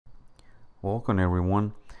Welcome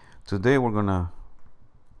everyone. Today we're gonna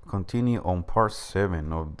continue on part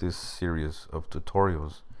 7 of this series of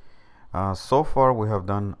tutorials. So far we have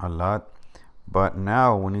done a lot, but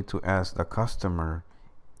now we need to ask the customer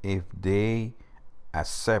if they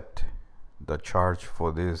accept the charge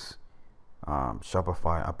for this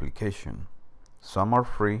Shopify application. Some are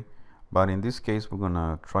free, but in this case we're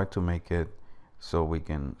gonna try to make it so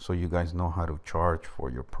you guys know how to charge for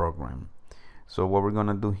your program. So what we're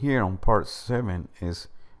gonna do here on part 7 is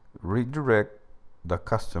redirect the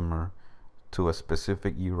customer to a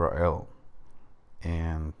specific URL,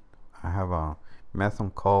 and I have a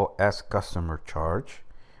method called ask customer charge,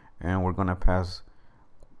 and we're gonna pass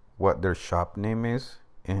what their shop name is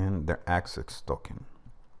and their access token.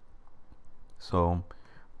 So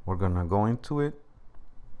we're gonna go into it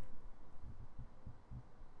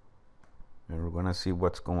and we're gonna see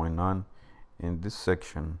what's going on in this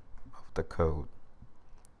section of the code.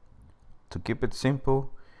 To keep it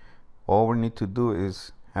simple, all we need to do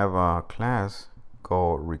is have a class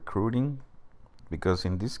called recruiting, because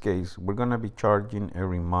in this case we're gonna be charging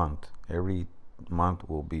every month. Every month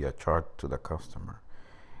will be a charge to the customer.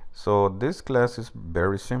 So this class is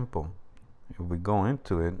very simple. If we go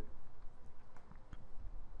into it,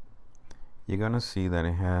 you're gonna see that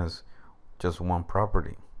it has just one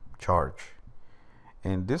property, charge,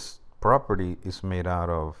 and this property is made out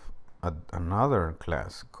of another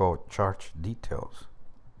class called charge details.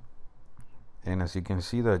 And as you can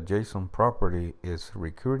see, the JSON property is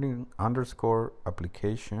recruiting underscore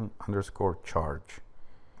application underscore charge.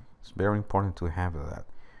 It's very important to have that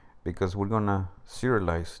because we're gonna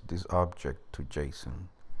serialize this object to JSON.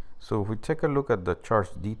 So if we take a look at the charge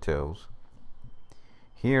details,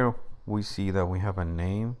 here we see that we have a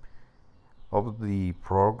name of the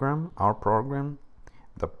program, our program,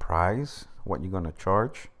 the price, what you're gonna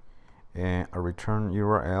charge, and a return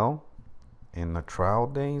URL, and the trial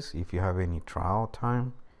days if you have any trial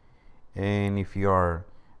time, and if you are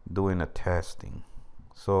doing a testing.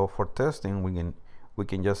 So for testing, we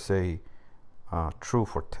can just say true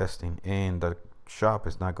for testing, and the shop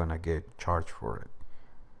is not gonna get charged for it.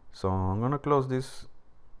 So I'm gonna close this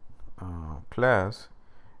class,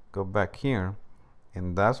 go back here,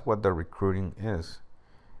 and that's what the recruiting is.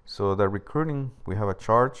 So the recruiting, we have a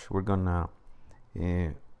charge. We're gonna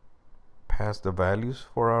pass the values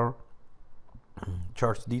for our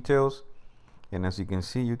charge details, and as you can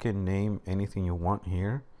see, you can name anything you want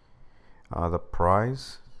here. The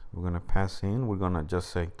price we're gonna pass in, we're gonna just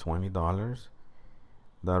say $20.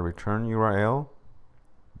 The return URL,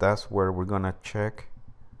 that's where we're gonna check,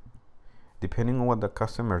 depending on what the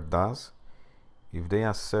customer does, if they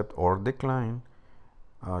accept or decline,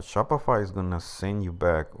 Shopify is gonna send you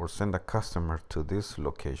back or send the customer to this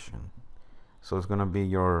location. So it's gonna be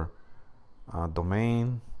your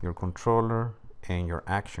domain, your controller, and your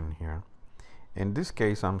action here. In this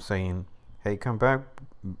case, I'm saying, hey, come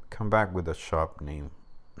back with the shop name.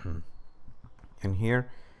 And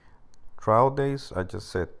here, trial days, I just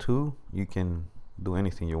said 2. You can do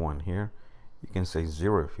anything you want here. You can say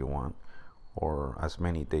 0 if you want, or as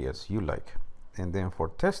many days as you like. And then for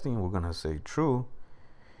testing, we're gonna say true.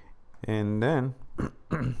 And then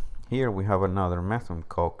here we have another method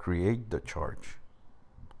called create the charge.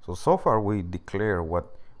 So far we declare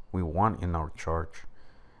what we want in our charge.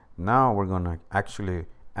 Now we're gonna actually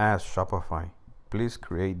ask Shopify, please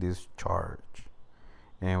create this charge,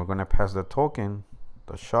 and we're gonna pass the token,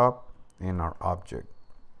 the shop, and our object.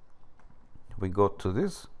 We go to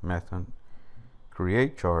this method,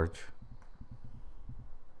 create charge.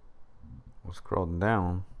 We'll scroll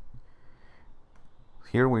down.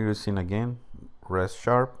 Here we're using again REST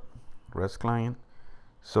client.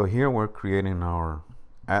 So here we're creating our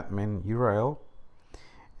admin URL,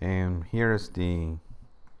 and here is the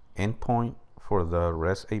endpoint for the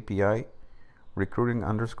REST API, recruiting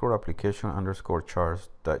underscore application underscore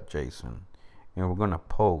charge.json, and we're gonna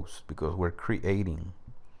post because we're creating,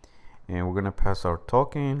 and we're gonna pass our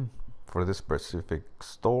token for this specific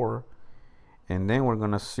store, and then we're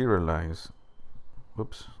gonna serialize.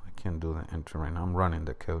 Whoops, I can't do the enter right now, I'm running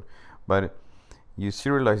the code, but you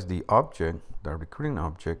serialize the object, the recruiting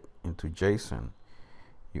object, into JSON.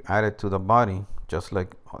 You add it to the body just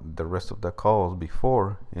like the rest of the calls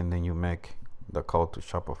before, and then you make the call to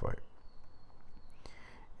Shopify,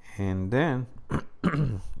 and then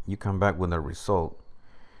you come back with a result.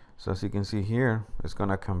 So as you can see here, it's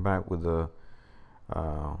gonna come back with the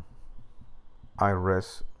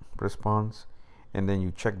IRES response, and then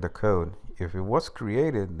you check the code. If it was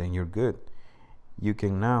created, then you're good. You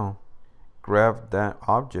can now grab that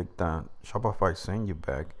object that Shopify sent you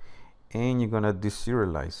back, and you're gonna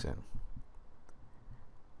deserialize it,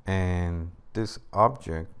 and this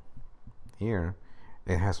object here,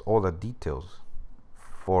 it has all the details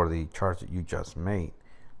for the charge that you just made.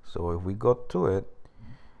 So if we go to it,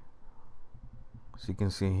 as you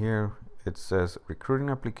can see here, it says recruiting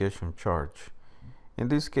application charge. In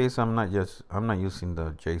this case, I'm not using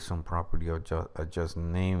the JSON property, or I just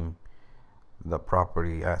name the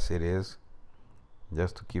property as it is,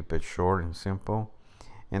 just to keep it short and simple.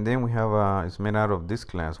 And then we have it's made out of this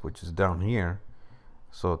class, which is down here.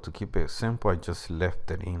 So to keep it simple, I just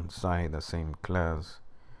left it inside the same class.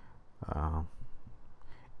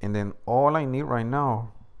 And then all I need right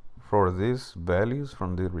now for these values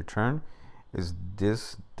from the return is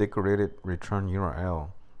this decorated return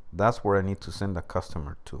URL. That's where I need to send the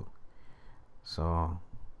customer to. So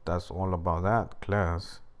that's all about that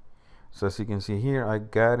class. So as you can see here, I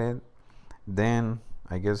got it. Then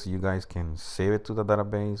I guess you guys can save it to the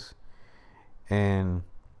database. And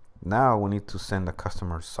now we need to send the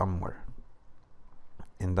customer somewhere.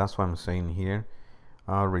 And that's what I'm saying here.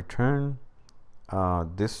 Return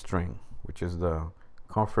this string, which is the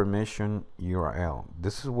confirmation URL.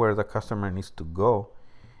 This is where the customer needs to go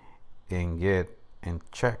and get and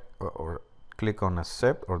check or click on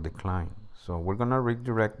accept or decline. So we're gonna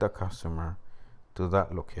redirect the customer to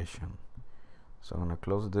that location. So I'm gonna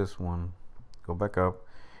close this one, go back up,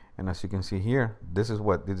 and as you can see here, this is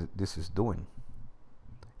what this is doing.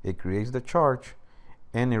 It creates the charge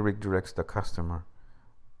and it redirects the customer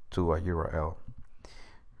to a URL.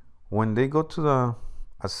 When they go to the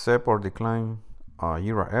accept or decline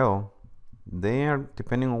URL, they are,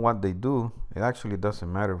 depending on what they do, it actually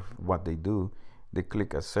doesn't matter what they do, they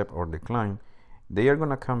click accept or decline, they are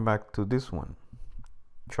gonna come back to this one,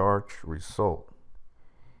 charge result.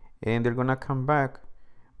 And they're gonna come back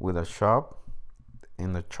with a shop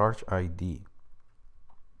and the charge ID.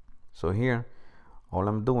 So here, all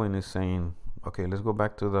I'm doing is saying, okay, let's go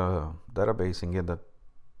back to the database and get the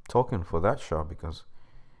token for that shop, because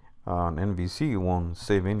an MVC won't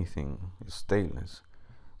save anything, it's stateless.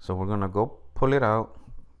 So we're gonna go pull it out,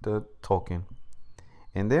 the token,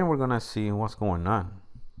 and then we're gonna see what's going on,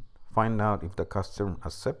 find out if the customer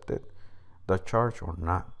accepted the charge or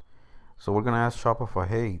not. So we're gonna ask Shopify,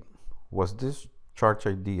 hey, was this charge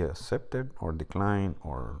ID accepted or declined,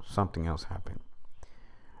 or something else happened?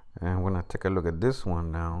 And we're gonna take a look at this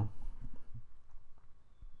one now.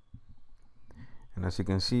 And as you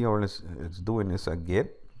can see, all it's doing is a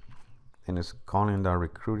get, and it's calling the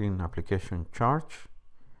recruiting application charge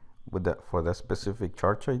with that for that specific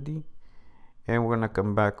charge ID, and we're gonna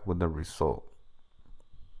come back with the result.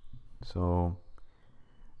 So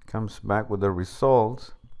it comes back with the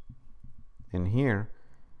results, and here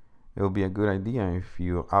it will be a good idea if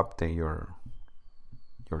you update your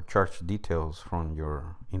charge details from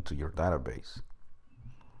into your database,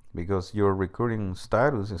 because your recruiting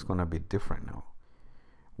status is going to be different now.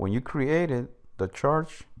 When you created the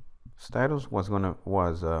charge, status was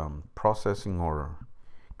processing or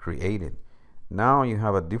created. Now you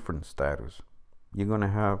have a different status. You're going to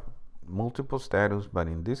have multiple status, but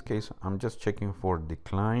in this case I'm just checking for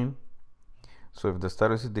decline. So if the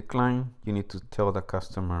status is decline, you need to tell the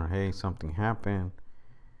customer, hey, something happened,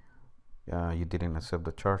 you didn't accept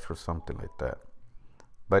the charge or something like that.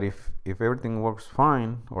 But if everything works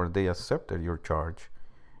fine, or they accepted your charge,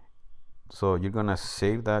 so you're gonna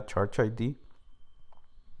save that charge ID,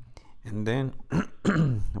 and then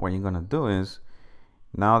what you're gonna do is,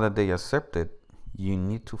 now that they accepted, you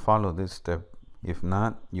need to follow this step. If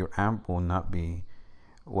not, your AMP will not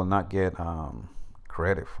get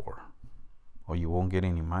credit for, or you won't get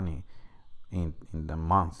any money in the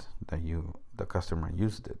month that the customer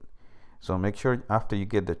used it. So make sure after you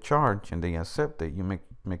get the charge and they accept it, you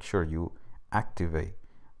make sure you activate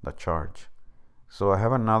the charge. So I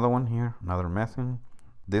have another one here, another method.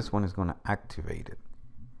 This one is going to activate it.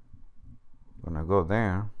 I'm going to go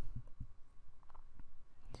there.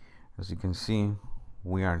 As you can see,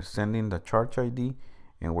 we are sending the charge ID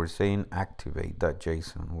and we're saying activate that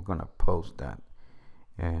JSON. We're going to post that.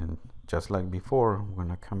 And just like before, we're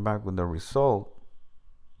going to come back with the result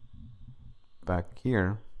back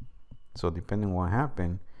here. So depending on what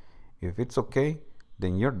happened, if it's okay,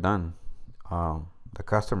 then you're done. The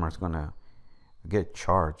customer is going to get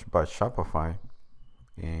charged by Shopify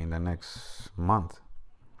in the next month.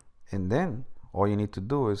 And then all you need to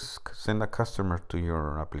do is send a customer to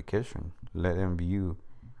your application, let them view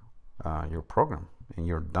your program, and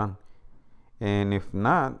you're done. And if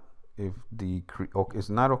not, if it's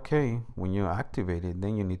not okay when you activate it,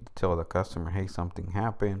 then you need to tell the customer, hey, something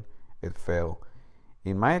happened, it failed.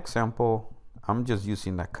 In my example, I'm just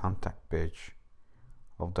using the contact page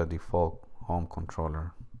of the default home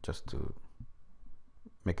controller just to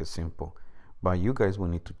make it simple. but you guys will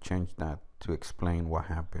need to change that to explain what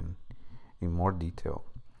happened in more detail.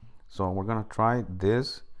 So we're gonna try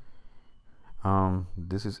this.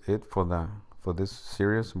 This is it for this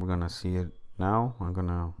series. We're gonna see it now. I'm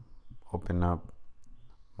gonna open up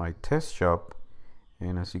my test shop,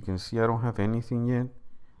 and as you can see, I don't have anything yet.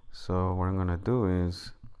 So what I'm gonna do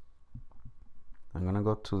is I'm gonna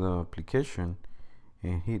go to the application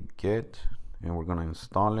and hit get, and we're gonna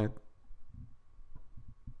install it.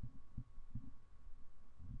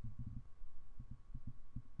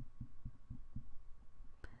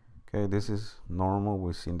 Okay, this is normal.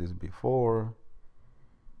 We've seen this before.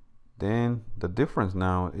 Then the difference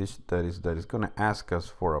now is that it's gonna ask us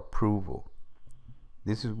for approval.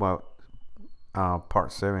 This is what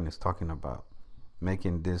part 7 is talking about,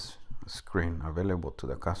 making this screen available to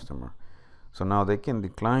the customer. So now they can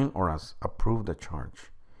decline or approve the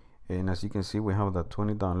charge. And as you can see, we have the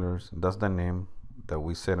 $20. That's the name that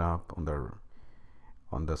we set up on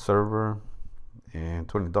the server, and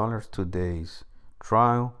 $20, 2 days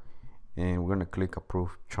trial. And we're gonna click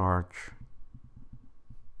approve charge.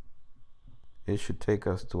 It should take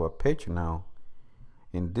us to a page now.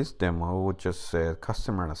 In this demo, it would just say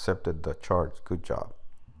customer accepted the charge, good job.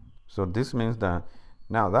 So this means that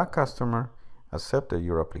now that customer accepted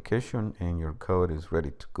your application and your code is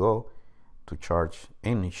ready to go to charge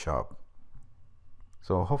any shop.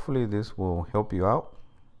 So hopefully this will help you out.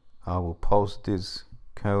 I will post this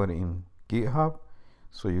code in GitHub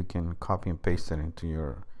so you can copy and paste it into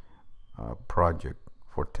your project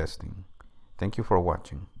for testing. Thank you for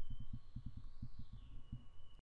watching.